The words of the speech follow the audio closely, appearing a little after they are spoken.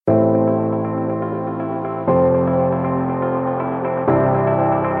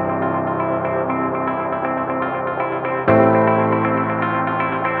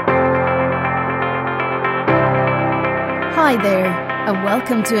Hi there, and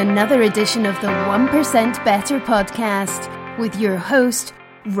welcome to another edition of the 1% Better podcast with your host,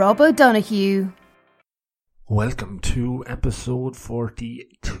 Rob O'Donoghue. Welcome to episode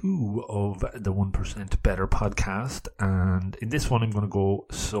 42 of the 1% Better podcast, and in this one I'm going to go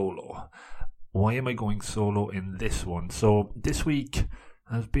solo. Why am I going solo in this one? So this week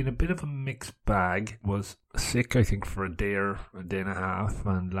has been a bit of a mixed bag. Was sick, I think, for a day and a half,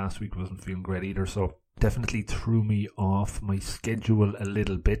 and last week wasn't feeling great either, so definitely threw me off my schedule a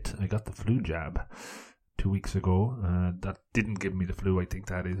little bit. I got the flu jab 2 weeks ago. That didn't give me the flu. I think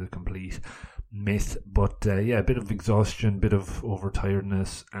that is a complete myth. But a bit of exhaustion, bit of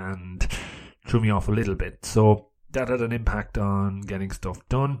overtiredness, and threw me off a little bit. So that had an impact on getting stuff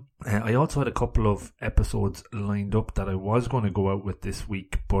done. I also had a couple of episodes lined up that I was going to go out with this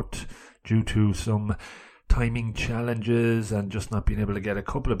week, but due to some timing challenges and just not being able to get a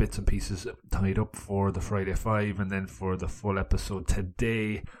couple of bits and pieces tied up for the Friday 5 and then for the full episode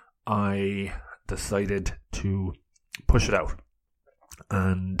today, I decided to push it out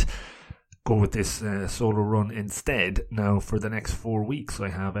and go with this solo run instead. Now for the next 4 weeks I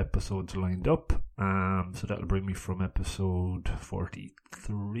have episodes lined up, so that'll bring me from episode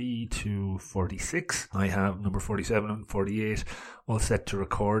 43 to 46. I have number 47 and 48 all set to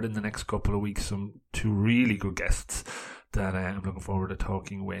record in the next couple of weeks. Two really good guests that I'm looking forward to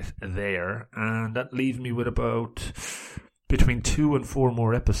talking with there, and that leaves me with about between 2 and 4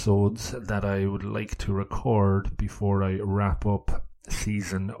 more episodes that I would like to record before I wrap up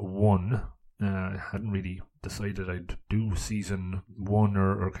season 1. I hadn't really decided I'd do season 1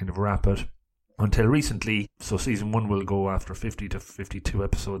 or kind of wrap it until recently. So season 1 will go after 50 to 52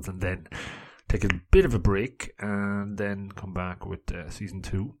 episodes and then take a bit of a break and then come back with season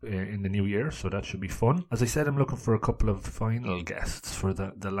 2 in the new year. So that should be fun. As I said, I'm looking for a couple of final guests for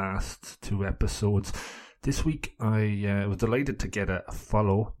the last 2 episodes. This week, I was delighted to get a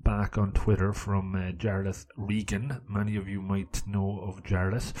follow back on Twitter from Jarlath Regan. Many of you might know of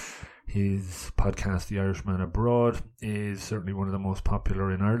Jarlath. His podcast, The Irishman Abroad, is certainly one of the most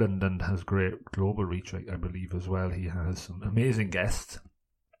popular in Ireland and has great global reach, I believe, as well. He has some amazing guests.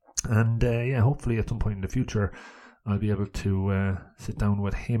 And hopefully at some point in the future, I'll be able to sit down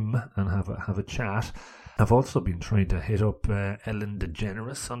with him and have a chat. I've also been trying to hit up Ellen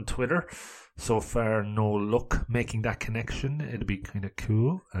DeGeneres on Twitter. So far, no luck making that connection. It'd be kind of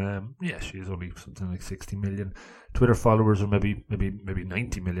cool. She has only something like 60 million Twitter followers, or maybe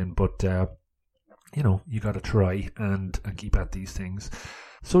 90 million. But you got to try and keep at these things.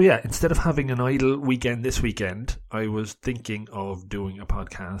 So yeah, instead of having an idle weekend this weekend, I was thinking of doing a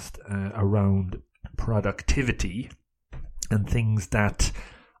podcast around productivity and things that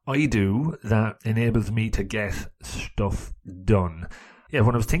I do that enables me to get stuff done. Yeah,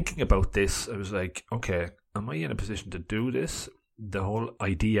 when I was thinking about this, I was like, okay, am I in a position to do this? The whole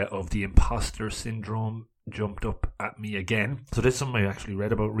idea of the imposter syndrome jumped up at me again. So this is something I actually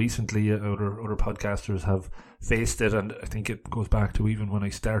read about recently. Other podcasters have faced it, and I think it goes back to even when I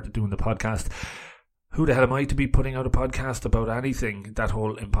started doing the podcast. Who the hell am I to be putting out a podcast about anything? That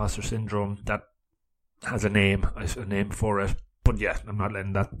whole imposter syndrome, that has a name for it. But yeah, I'm not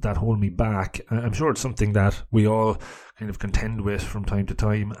letting that hold me back. I'm sure it's something that we all kind of contend with from time to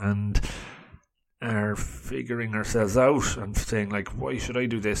time and are figuring ourselves out and saying, like, why should I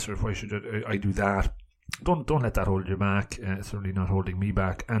do this or why should I do that? Don't let that hold you back. It's certainly not holding me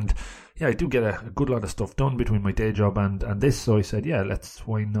back. And yeah, I do get a good lot of stuff done between my day job and this. So I said, yeah,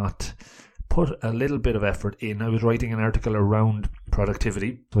 why not put a little bit of effort in. I was writing an article around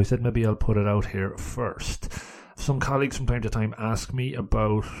productivity. So I said, maybe I'll put it out here first. Some colleagues from time to time ask me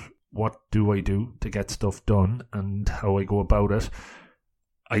about what do I do to get stuff done and how I go about it.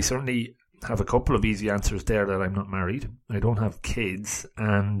 I certainly have a couple of easy answers there. That I'm not married, I don't have kids,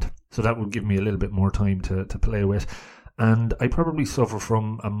 and so that would give me a little bit more time to play with. And I probably suffer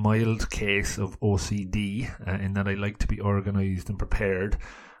from a mild case of OCD in that I like to be organised and prepared.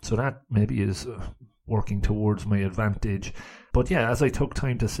 So that maybe is working towards my advantage. But yeah, as I took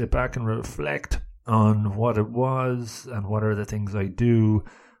time to sit back and reflect on what it was and what are the things I do,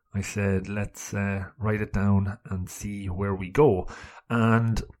 I said, let's write it down and see where we go.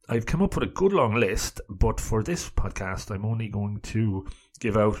 And I've come up with a good long list, but for this podcast, I'm only going to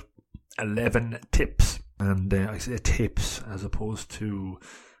give out 11 tips. And I say tips as opposed to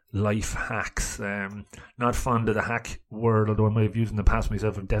life hacks. Not fond of the hack word, although I might have used in the past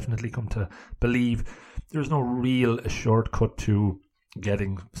myself. I've definitely come to believe there's no real shortcut to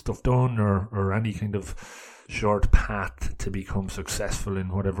getting stuff done or any kind of short path to become successful in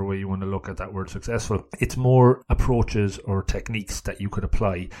whatever way you want to look at that word successful. It's more approaches or techniques that you could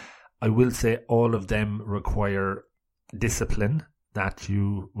apply. I will say all of them require discipline that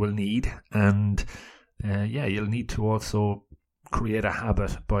you will need, and you'll need to also create a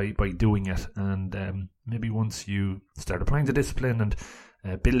habit by doing it. And maybe once you start applying the discipline and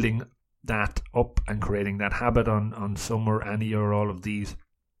building that up and creating that habit on some or any or all of these,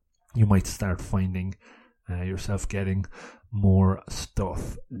 you might start finding yourself getting more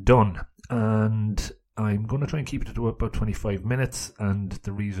stuff done. And I'm going to try and keep it to about 25 minutes, and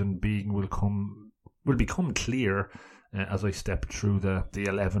the reason being will become clear as I step through the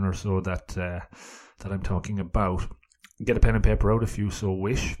 11 or so that I'm talking about. Get a pen and paper out if you so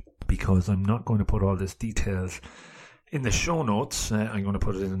wish, because I'm not going to put all these details in the show notes. I'm going to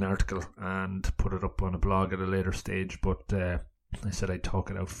put it in an article and put it up on a blog at a later stage, but I said I'd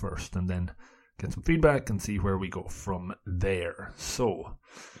talk it out first and then get some feedback and see where we go from there. So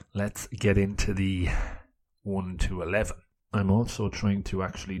let's get into the 1 to 11. I'm also trying to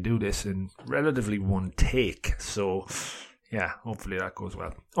actually do this in relatively one take, so yeah, hopefully that goes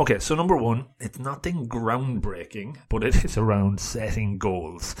well. Okay, so number 1, it's nothing groundbreaking, but it is around setting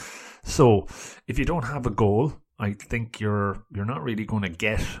goals. So if you don't have a goal, I think you're not really going to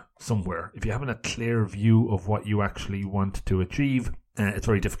get somewhere. If you haven't a clear view of what you actually want to achieve, it's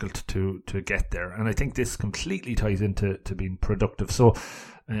very difficult to get there. And I think this completely ties into being productive. So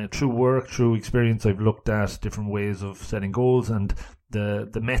through work, through experience, I've looked at different ways of setting goals, and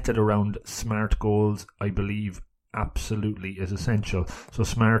the method around SMART goals, I believe, absolutely is essential. So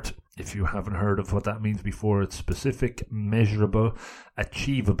SMART, if you haven't heard of what that means before, it's specific, measurable,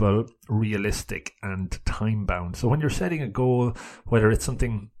 achievable, realistic, and time-bound. So when you're setting a goal, whether it's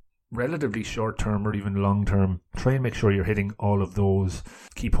something relatively short-term or even long-term, try and make sure you're hitting all of those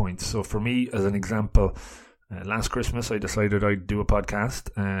key points. So for me, as an example, last Christmas I decided I'd do a podcast,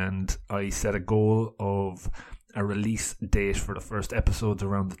 and I set a goal of a release date for the first episodes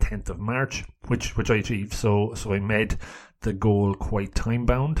around the 10th of March, which I achieved. So I made the goal quite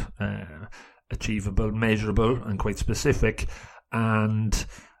time-bound, achievable, measurable, and quite specific. And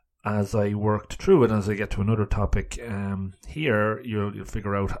as I worked through it, as I get to another topic here, you'll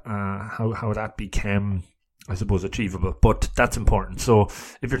figure out how that became, I suppose, achievable. But that's important. So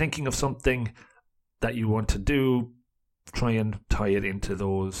if you're thinking of something that you want to do, try and tie it into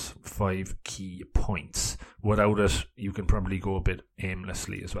those 5 key points. Without it, you can probably go a bit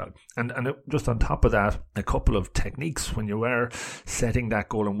aimlessly as well. And just on top of that, a couple of techniques when you are setting that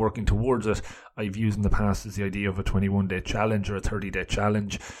goal and working towards it, I've used in the past is the idea of a 21-day challenge or a 30-day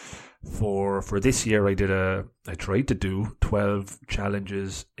challenge. For this year, I tried to do 12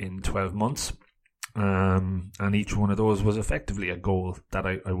 challenges in 12 months. And each one of those was effectively a goal that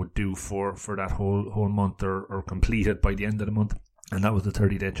I would do for that whole month or complete it by the end of the month. And that was the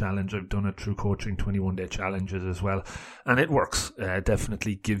 30-day challenge. I've done it through coaching, 21-day challenges as well. And it works.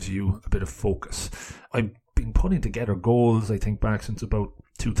 Definitely gives you a bit of focus. I've been putting together goals, I think, back since about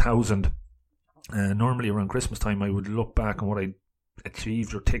 2000. Normally around Christmas time, I would look back on what I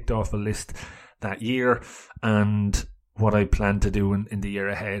achieved or ticked off a list that year and what I plan to do in the year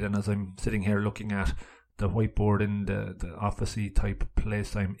ahead. And as I'm sitting here looking at the whiteboard in the officey type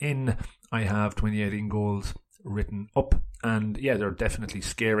place I'm in, I have 2018 goals written up, and yeah, they're definitely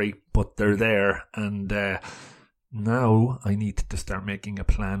scary, but they're there. And now I need to start making a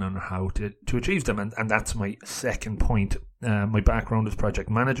plan on how to achieve them, and that's my second point. My background is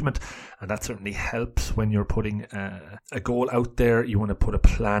project management, and that certainly helps when you're putting a goal out there. You want to put a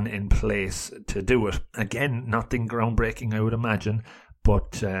plan in place to do it. Again, nothing groundbreaking, I would imagine,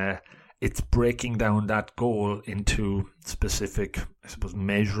 but it's breaking down that goal into specific, I suppose,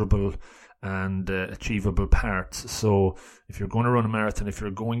 measurable and achievable parts. So if you're going to run a marathon, if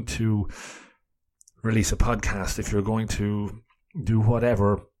you're going to release a podcast, if you're going to do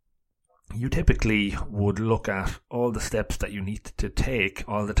whatever, you typically would look at all the steps that you need to take,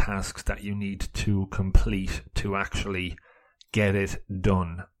 all the tasks that you need to complete to actually get it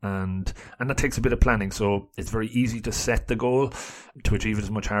done. And that takes a bit of planning. So it's very easy to set the goal. To achieve it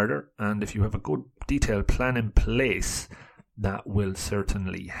is much harder. And if you have a good detailed plan in place, that will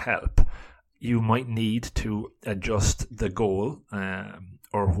certainly help. You might need to adjust the goal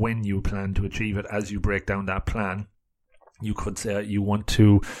or when you plan to achieve it as you break down that plan. You could say you want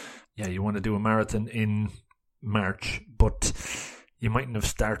to do a marathon in March, but you mightn't have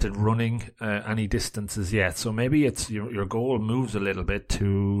started running any distances yet. So maybe it's your goal moves a little bit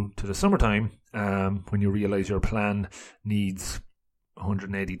to the summertime when you realize your plan needs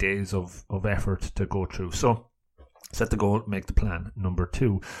 180 days of effort to go through. So set the goal, make the plan. Number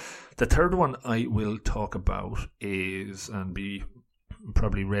 2. The third one I will talk about is, and be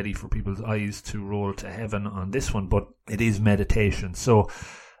probably ready for people's eyes to roll to heaven on this one, but it is meditation. So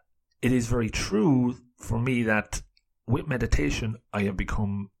it is very true for me that with meditation, I have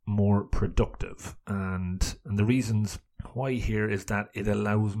become more productive. And the reasons why here is that it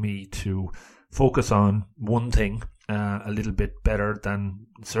allows me to focus on one thing a little bit better than,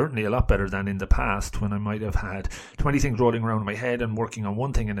 certainly a lot better than in the past, when I might have had 20 things rolling around in my head and working on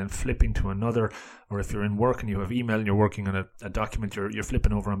one thing and then flipping to another. Or if you're in work and you have email and you're working on a document, you're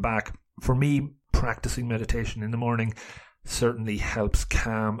flipping over and back. For me, practicing meditation in the morning certainly helps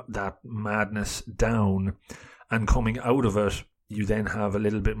calm that madness down, and coming out of it, you then have a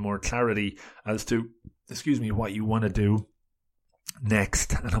little bit more clarity as to, what you want to do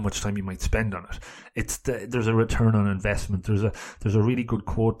next and how much time you might spend on it. There's a return on investment. There's a really good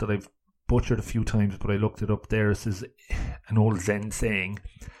quote that I've butchered a few times, but I looked it up there. It says, an old Zen saying,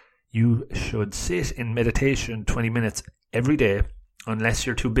 you should sit in meditation 20 minutes every day. Unless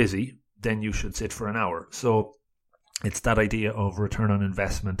you're too busy, then you should sit for an hour. So it's that idea of return on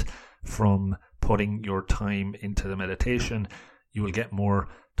investment from putting your time into the meditation. You will get more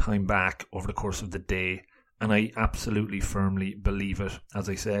time back over the course of the day. And I absolutely firmly believe it. As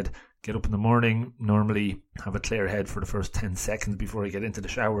I said, get up in the morning, normally have a clear head for the first 10 seconds before I get into the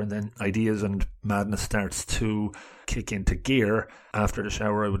shower, and then ideas and madness starts to kick into gear. After the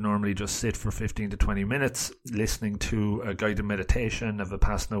shower, I would normally just sit for 15 to 20 minutes listening to a guided meditation of a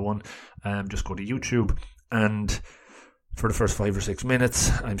Vipassana one. Just go to YouTube, and for the first 5 or 6 minutes,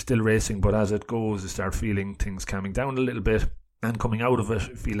 I'm still racing, but as it goes, I start feeling things calming down a little bit, and coming out of it,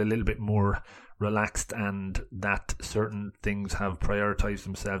 feel a little bit more relaxed, and that certain things have prioritized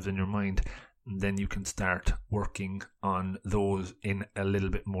themselves in your mind. And then you can start working on those in a little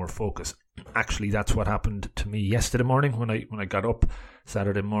bit more focus. Actually, that's what happened to me yesterday morning when I got up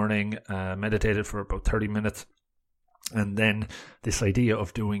Saturday morning, meditated for about 30 minutes, and then this idea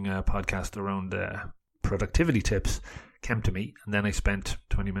of doing a podcast around productivity tips came to me, and then I spent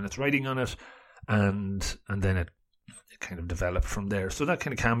 20 minutes writing on it, and then it kind of developed from there. So that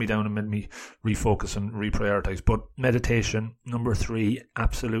kind of calmed me down and made me refocus and reprioritize. But meditation, number 3,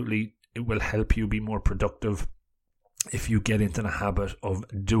 absolutely, it will help you be more productive if you get into the habit of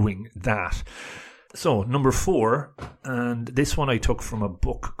doing that. So number 4, and this one I took from a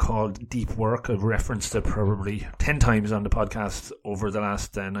book called Deep Work. I've referenced it probably 10 times on the podcast over the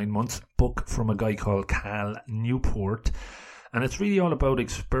last 9 months. Book from a guy called Cal Newport, and it's really all about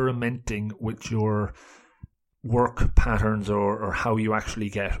experimenting with your work patterns or how you actually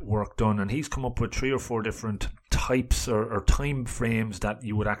get work done. And he's come up with 3 or 4 different types or time frames that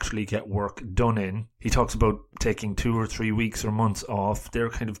you would actually get work done in. He talks about taking 2 or 3 weeks or months off.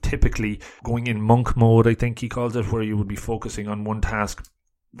 They're kind of typically going in monk mode, I think he calls it, where you would be focusing on one task.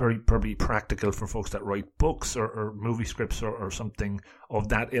 Very probably practical for folks that write books or movie scripts or something of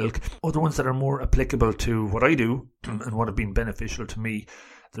that ilk. Other ones that are more applicable to what I do and what have been beneficial to me,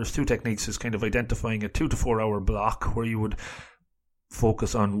 there's 2 techniques. Is kind of identifying a 2 to 4 hour block where you would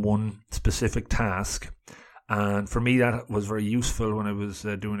focus on one specific task. And for me, that was very useful when I was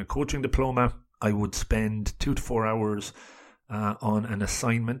doing a coaching diploma. I would spend 2 to 4 hours on an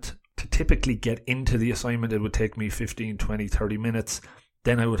assignment. To typically get into the assignment, it would take me 15, 20, 30 minutes.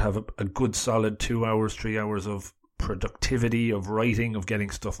 Then I would have a good solid 2 hours, 3 hours of productivity, of writing, of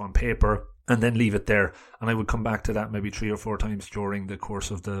getting stuff on paper, and then leave it there. And I would come back to that maybe 3 or 4 times during the course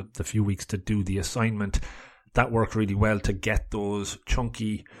of the few weeks to do the assignment. That worked really well to get those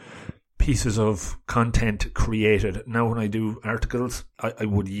chunky pieces of content created. Now when I do articles, I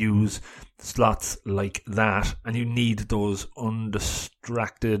would use slots like that, and you need those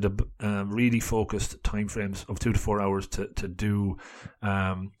undistracted, really focused time frames of 2 to 4 hours to do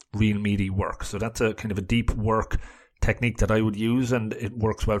real meaty work. So that's a kind of a deep work technique that I would use, and it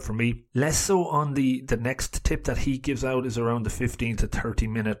works well for me. Less so on the next tip that he gives out is around the 15 to 30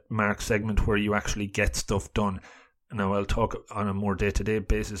 minute mark segment where you actually get stuff done. Now I'll talk on a more day-to-day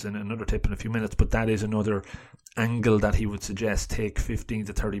basis in another tip in a few minutes, but that is another angle that he would suggest. Take 15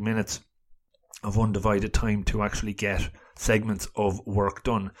 to 30 minutes of undivided time to actually get segments of work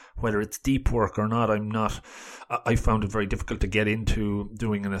done. Whether it's deep work or not, I found it very difficult to get into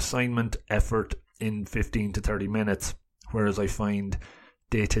doing an assignment effort in 15 to 30 minutes, whereas I find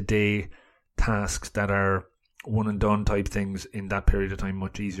day-to-day tasks that are one and done type things in that period of time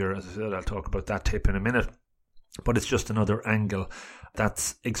much easier. As I said, I'll talk about that tip in a minute, but it's just another angle.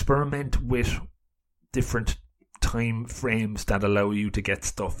 That's experiment with different time frames that allow you to get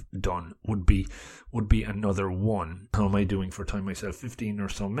stuff done would be another one. How am I doing for time myself? 15 or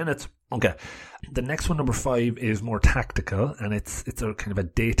so minutes. Okay. The next one, number 5, is more tactical, and it's a kind of a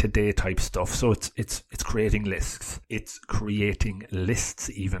day-to-day type stuff. So it's creating lists. It's creating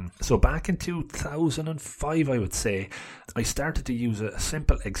lists even. So back in 2005, I would say, I started to use a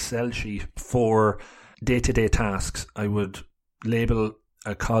simple Excel sheet for day-to-day tasks, I would label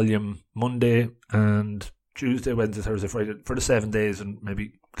a column Monday and Tuesday, Wednesday, Thursday, Friday for the 7 days, and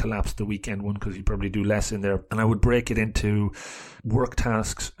maybe collapse the weekend one because you probably do less in there. And I would break it into work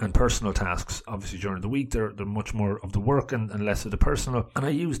tasks and personal tasks. Obviously during the week they're much more of the work and less of the personal. And I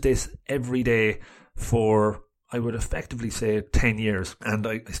use this every day for, I would effectively say, 10 years. And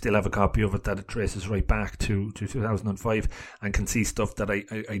I still have a copy of it that it traces right back to 2005 and can see stuff that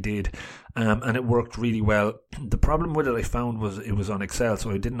I did. And it worked really well. The problem with it, I found, was it was on Excel,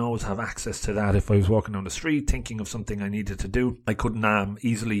 so I didn't always have access to that. If I was walking down the street thinking of something I needed to do, I couldn't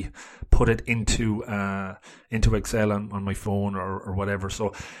easily put it into Excel on my phone or whatever.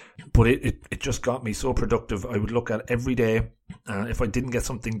 So, but it just got me so productive. I would look at every day. If I didn't get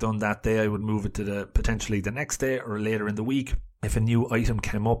something done that day, I would move it to potentially the next day or later in the week. If a new item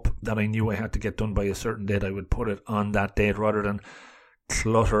came up that I knew I had to get done by a certain date, I would put it on that date rather than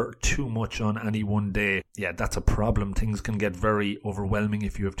clutter too much on any one day. Yeah, that's a problem. Things can get very overwhelming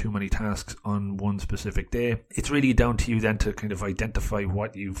if you have too many tasks on one specific day. It's really down to you then to kind of identify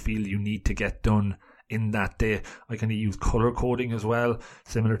what you feel you need to get done in that day. I kind of use color coding as well,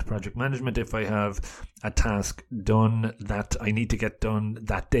 similar to project management. If I have a task done that I need to get done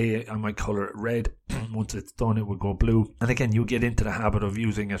that day, I might color it red. Once it's done, it will go blue. And again, you get into the habit of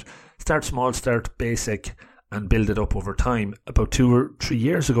using it. Start small, start basic, and build it up over time. About 2 or 3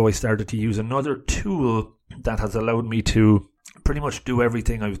 years ago, I started to use another tool that has allowed me to pretty much do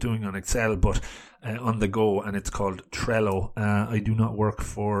everything I was doing on Excel, but on the go, and it's called Trello. I do not work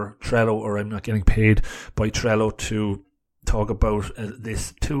for Trello, or I'm not getting paid by Trello to talk about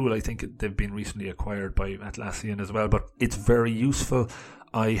this tool. I think they've been recently acquired by Atlassian as well, but it's very useful.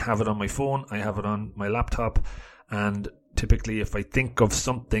 I have it on my phone, I have it on my laptop, and typically if I think of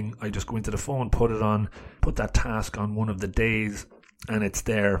something, I just go into the phone, put that task on one of the days, and it's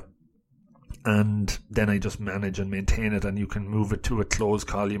there. And then I just manage and maintain it, and you can move it to a closed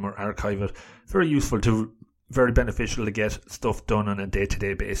column or archive it. Very useful tool, very beneficial to get stuff done on a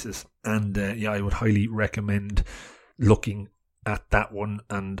day-to-day basis. And I would highly recommend looking at that one,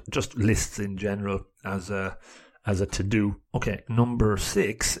 and just lists in general as a to-do. Okay, number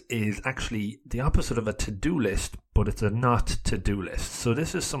 6 is actually the opposite of a to-do list, but it's a not to-do list. So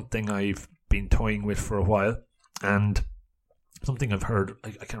this is something I've been toying with for a while, and something I've heard, I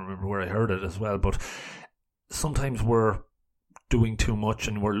can't remember where I heard it as well, but sometimes we're doing too much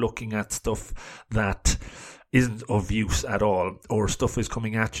and we're looking at stuff that isn't of use at all, or stuff is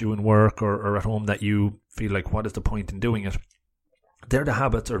coming at you in work or at home that you feel like, what is the point in doing it? They're the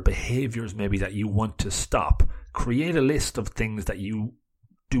habits or behaviors maybe that you want to stop. Create a list of things that you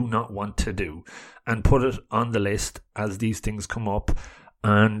do not want to do and put it on the list as these things come up,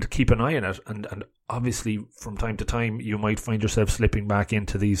 and keep an eye on it. And obviously from time to time you might find yourself slipping back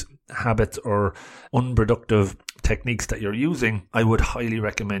into these habits or unproductive techniques that you're using. I would highly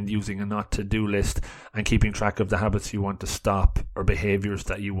recommend using a not to do list and keeping track of the habits you want to stop or behaviors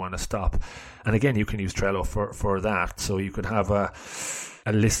that you want to stop. And again, you can use Trello for that. So you could have a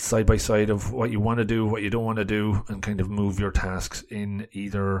list side by side of what you want to do, what you don't want to do, and kind of move your tasks in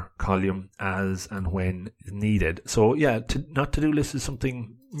either column as and when needed. So yeah, not to do list is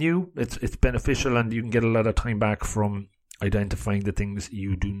something new. It's beneficial, and you can get a lot of time back from identifying the things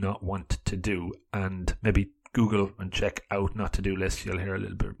you do not want to do. And maybe Google and check out not to do lists. You'll hear a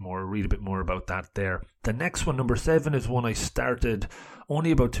little bit more, read a bit more about that there. The next one, number 7, is one I started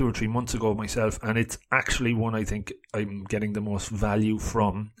only about 2 or 3 months ago myself, and it's actually one I think I'm getting the most value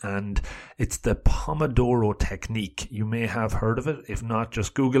from, and it's the Pomodoro technique. You may have heard of it. If not,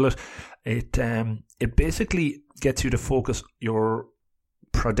 just Google it. It basically gets you to focus your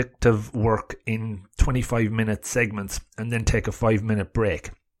productive work in 25-minute segments and then take a 5-minute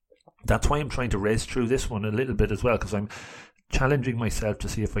break. That's why I'm trying to race through this one a little bit as well, because I'm challenging myself to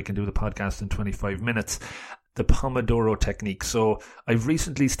see if I can do the podcast in 25 minutes. The Pomodoro technique. So I've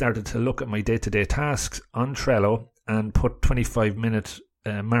recently started to look at my day-to-day tasks on Trello and put 25-minute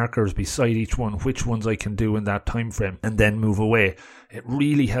markers beside each one, which ones I can do in that time frame, and then move away. It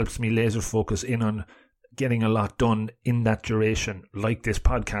really helps me laser focus in on getting a lot done in that duration, like this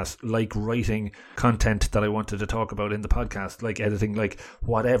podcast, like writing content that I wanted to talk about in the podcast, like editing, like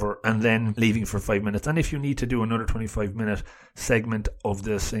whatever, and then leaving for 5 minutes. And if you need to do another 25-minute segment of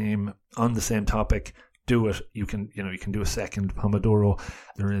the same topic, do it. You can do a second Pomodoro.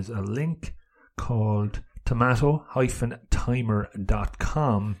 There is a link called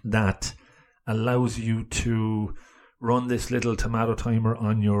tomato-timer.com that allows you to run this little tomato timer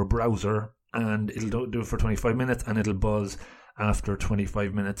on your browser, and it'll do it for 25 minutes, and it'll buzz after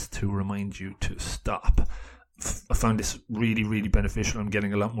 25 minutes to remind you to stop. I found this really, really beneficial. I'm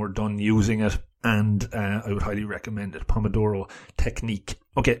getting a lot more done using it, and I would highly recommend it. Pomodoro technique.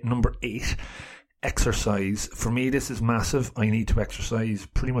 Okay, number 8, exercise. For me, this is massive. I need to exercise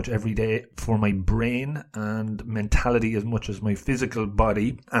pretty much every day for my brain and mentality as much as my physical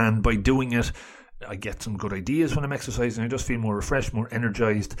body. And by doing it, I get some good ideas when I'm exercising. I just feel more refreshed, more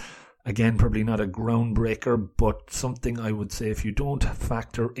energized. Again, probably not a groundbreaker, but something I would say if you don't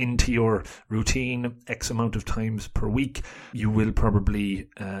factor into your routine X amount of times per week, you will probably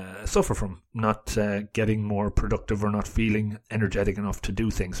suffer from not getting more productive or not feeling energetic enough to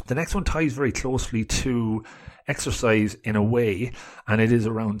do things. The next one ties very closely to exercise in a way, and it is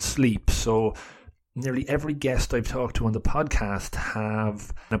around sleep. So nearly every guest I've talked to on the podcast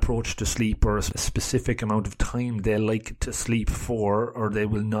have an approach to sleep or a specific amount of time they like to sleep for, or they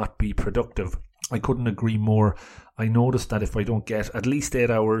will not be productive. I couldn't agree more. I noticed that if I don't get at least 8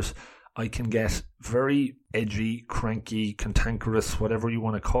 hours, I can get very edgy, cranky, cantankerous, whatever you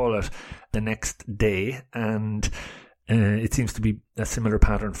want to call it, the next day. And it seems to be a similar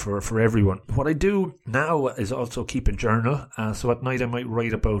pattern for everyone. What I do now is also keep a journal. So at night I might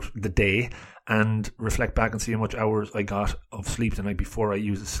write about the day and reflect back and see how much hours I got of sleep the night before. I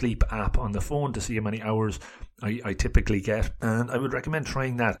use a sleep app on the phone to see how many hours I typically get. And I would recommend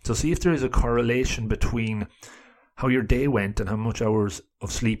trying that. So see if there is a correlation between how your day went and how much hours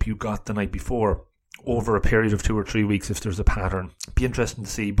of sleep you got the night before over a period of 2 or 3 weeks, if there's a pattern. Be interesting to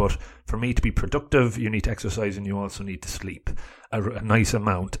see, but for me to be productive, you need to exercise and you also need to sleep a nice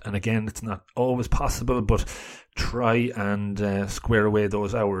amount. And again, it's not always possible, but try and square away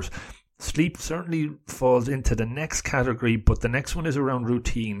those hours. Sleep certainly falls into the next category, but the next one is around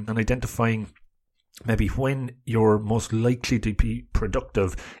routine and identifying maybe when you're most likely to be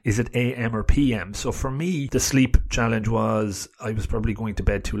productive. Is it AM or PM? So for me, the sleep challenge was I was probably going to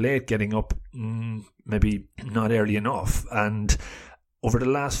bed too late, getting up maybe not early enough. And over the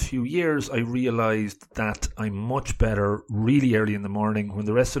last few years, I realized that I'm much better really early in the morning when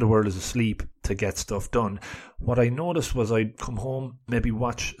the rest of the world is asleep to get stuff done. What I noticed was I'd come home, maybe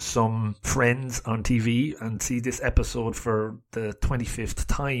watch some Friends on TV and see this episode for the 25th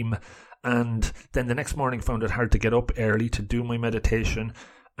time. And then the next morning found it hard to get up early to do my meditation.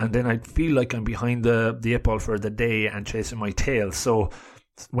 And then I'd feel like I'm behind the 8 ball for the day and chasing my tail. So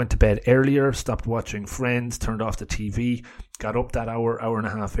went to bed earlier, stopped watching Friends, turned off the TV, got up that hour and a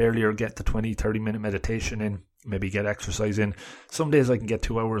half earlier, get the 20-30 minute meditation in, maybe get exercise in. Some days I can get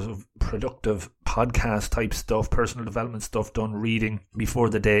 2 hours of productive podcast type stuff, personal development stuff done, reading before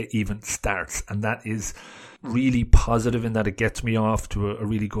the day even starts. And that is really positive in that it gets me off to a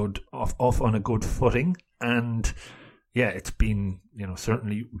really good, off on a good footing. And yeah, it's been,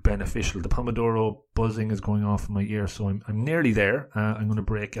 certainly beneficial. The Pomodoro buzzing is going off in my ear, so I'm nearly there. I'm going to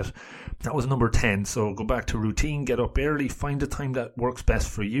break it. That was number 10. So go back to routine, get up early, find a time that works best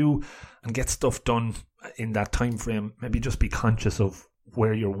for you and get stuff done in that time frame. Maybe just be conscious of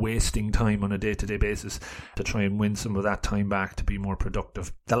where you're wasting time on a day-to-day basis to try and win some of that time back to be more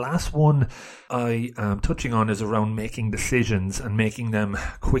productive. The last one I am touching on is around making decisions and making them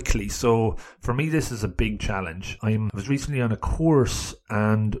quickly. So for me, this is a big challenge. I was recently on a course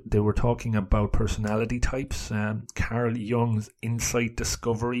and they were talking about personality types. Carl Jung's Insight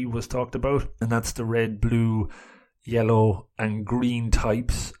Discovery was talked about, and that's the red, blue, yellow and green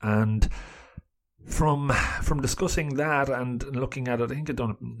types. And from discussing that and looking at it, I think I've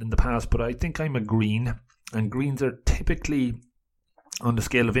done it in the past, but I think I'm a green, and greens are typically on the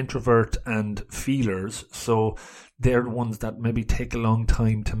scale of introvert and feelers, so they're the ones that maybe take a long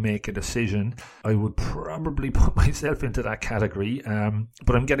time to make a decision. I would probably put myself into that category,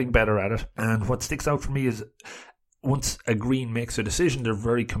 but I'm getting better at it. And what sticks out for me is once a green makes a decision, they're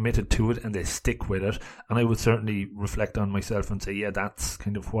very committed to it and they stick with it. And I would certainly reflect on myself and say, yeah, that's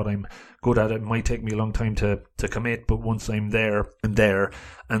kind of what I'm good at. It might take me a long time to commit, but once I'm there, I'm there.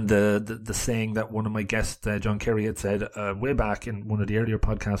 And the saying that one of my guests, John Kerry, had said way back in one of the earlier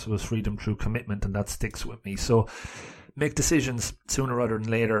podcasts was freedom through commitment, and that sticks with me. So make decisions sooner rather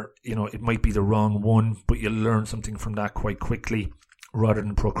than later. It might be the wrong one, but you'll learn something from that quite quickly, rather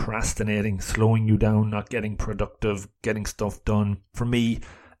than procrastinating, slowing you down, not getting productive, getting stuff done. For me,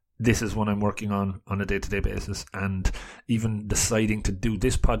 this is what I'm working on a day-to-day basis. And even deciding to do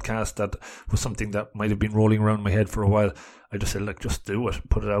this podcast, that was something that might have been rolling around my head for a while. I just said, just do it,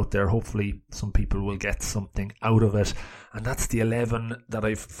 put it out there. Hopefully some people will get something out of it. And that's the 11 that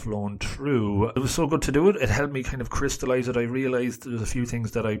I've flown through. It was so good to do it. It helped me kind of crystallize it. I realized there's a few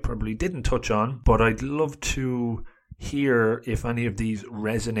things that I probably didn't touch on, but I'd love to hear if any of these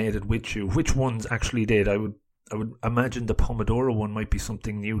resonated with you, which ones actually did. I would imagine the Pomodoro one might be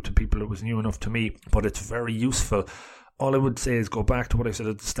something new to people. It was new enough to me, but it's very useful. All I would say is go back to what I said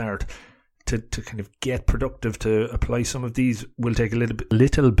at the start. To kind of get productive, to apply some of these will take a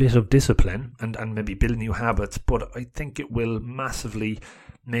little bit of discipline and maybe build new habits, but I think it will massively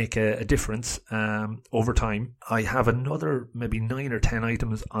make a difference over time. I have another maybe 9 or 10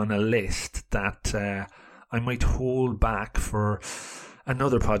 items on a list that I might hold back for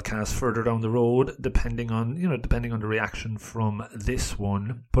another podcast further down the road, depending on the reaction from this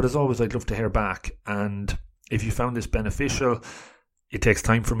one. But as always, I'd love to hear back, and if you found this beneficial, it takes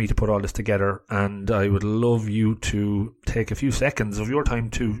time for me to put all this together, and I would love you to take a few seconds of your time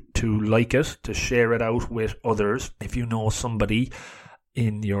to like it, to share it out with others. If you know somebody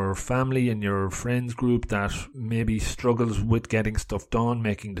in your family, in your friends group that maybe struggles with getting stuff done,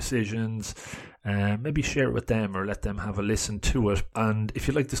 making decisions, maybe share it with them or let them have a listen to it. And if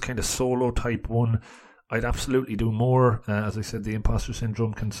you like this kind of solo type one, I'd absolutely do more. As I said, the imposter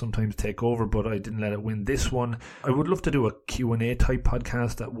syndrome can sometimes take over, but I didn't let it win this one. I would love to do a Q&A type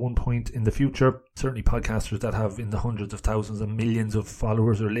podcast at one point in the future. Certainly podcasters that have in the hundreds of thousands and millions of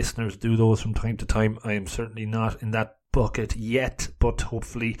followers or listeners do those from time to time. I am certainly not in that bucket yet, but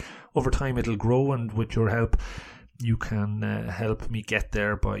hopefully over time it'll grow, and with your help you can help me get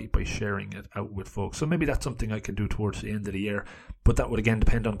there by sharing it out with folks. So maybe that's something I could do towards the end of the year, but that would again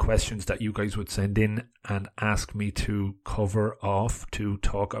depend on questions that you guys would send in and ask me to cover off, to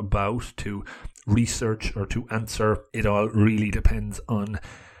talk about, to research, or to answer. It all really depends on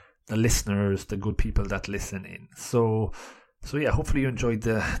the listeners, the good people that listen in. So yeah, hopefully you enjoyed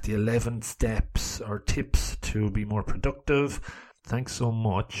the 11 steps or tips to be more productive. Thanks so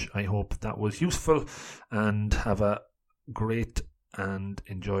much. I hope that was useful, and have a great and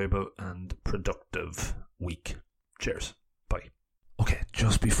enjoyable and productive week. Cheers. Bye. Okay,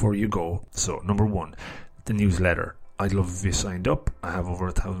 just before you go, so number 1, the newsletter. I'd love if you signed up. I have over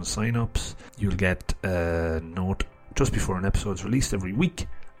 1,000 sign-ups. You'll get a note just before an episode's released every week,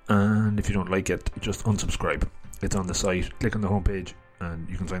 and if you don't like it, just unsubscribe. It's on the site. Click on the homepage and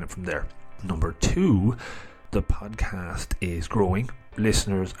you can sign up from there. Number 2, the podcast is growing.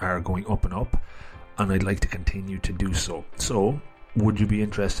 Listeners are going up and up, and I'd like to continue to do so. So, would you be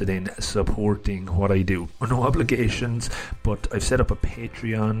interested in supporting what I do? No obligations, but I've set up a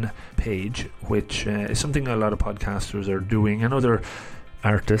Patreon page, which is something a lot of podcasters are doing, and other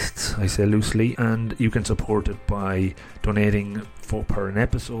artists, I say loosely, and you can support it by donating per an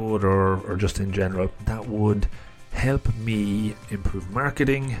episode or just in general. That would help me improve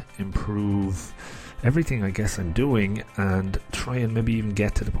marketing, improve everything I guess I'm doing, and try and maybe even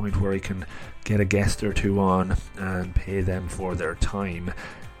get to the point where I can get a guest or two on and pay them for their time.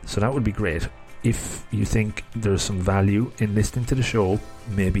 So that would be great. If you think there's some value in listening to the show,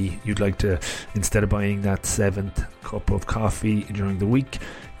 maybe you'd like to, instead of buying that 7th cup of coffee during the week,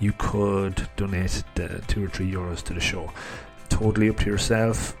 you could donate the 2 or 3 euros to the show. Totally up to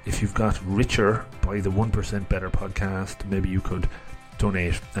yourself. If you've got richer by the 1% Better podcast, maybe you could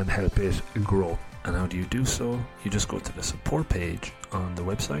donate and help it grow. And how do you do so? You just go to the support page on the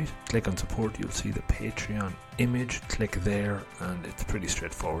website, click on support, you'll see the Patreon image, click there, and it's pretty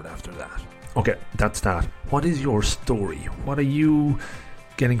straightforward after that. Okay, that's that. What is your story? What are you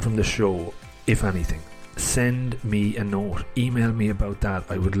getting from the show, if anything? Send me a note, email me about that.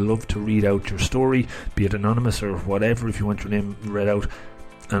 I would love to read out your story, be it anonymous or whatever, if you want your name read out,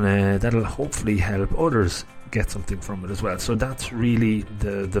 and that'll hopefully help others get something from it as well. So that's really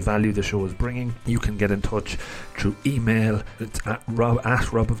the value the show is bringing. You can get in touch through email. It's at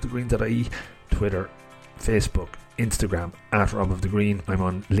robofthegreen.ie, Twitter, Facebook, Instagram at Rob of the Green. I'm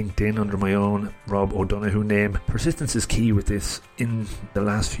on LinkedIn under my own Rob O'Donoghue name. Persistence is key with this. In the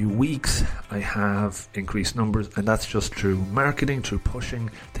last few weeks I have increased numbers, and that's just through marketing, through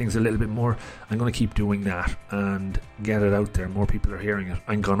pushing things a little bit more. I'm going to keep doing that and get it out there. More people are hearing it.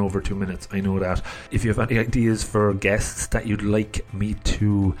 I'm gone over 2 minutes, I know that. If you have any ideas for guests that you'd like me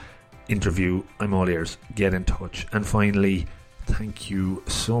to interview, I'm all ears. Get in touch. And finally, thank you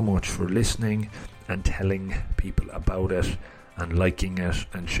so much for listening and telling people about it and liking it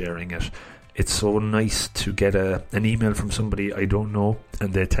and sharing it. It's so nice to get an email from somebody I don't know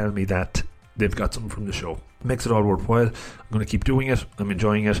and they tell me that they've got something from the show. It makes it all worthwhile. I'm going to keep doing it. I'm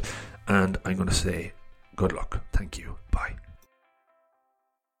enjoying it, and I'm going to say good luck. Thank you. Bye.